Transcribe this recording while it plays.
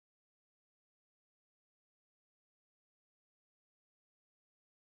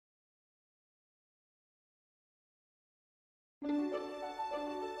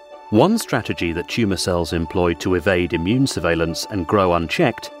One strategy that tumour cells employ to evade immune surveillance and grow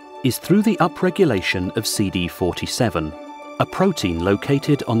unchecked is through the upregulation of CD47, a protein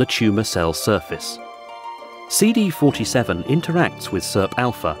located on the tumour cell surface. CD47 interacts with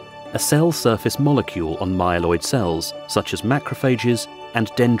SIRPα, a cell surface molecule on myeloid cells such as macrophages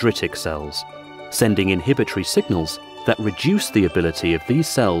and dendritic cells, sending inhibitory signals that reduce the ability of these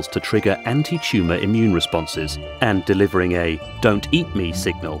cells to trigger anti-tumour immune responses and delivering a "don't eat me"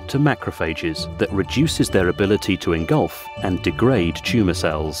 signal to macrophages that reduces their ability to engulf and degrade tumour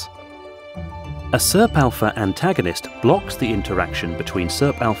cells. A SIRPα antagonist blocks the interaction between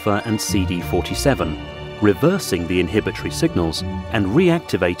SIRPα and CD47, reversing the inhibitory signals and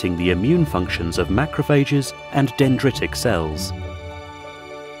reactivating the immune functions of macrophages and dendritic cells.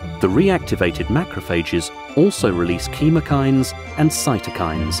 The reactivated macrophages also release chemokines and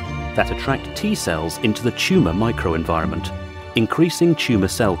cytokines that attract T cells into the tumour microenvironment, increasing tumour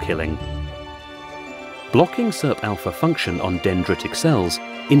cell killing. Blocking SIRPα function on dendritic cells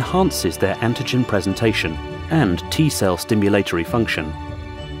enhances their antigen presentation and T cell stimulatory function.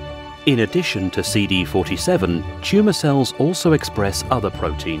 In addition to CD47, tumour cells also express other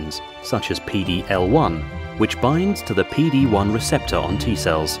proteins, such as PD-L1, which binds to the PD-1 receptor on T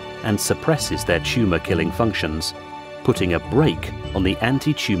cells and suppresses their tumour-killing functions, putting a brake on the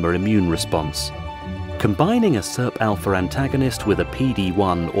anti-tumour immune response. Combining a SIRPα antagonist with a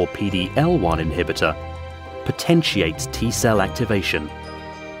PD-1 or PD-L1 inhibitor potentiates T-cell activation,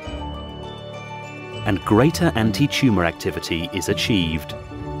 and greater anti-tumour activity is achieved.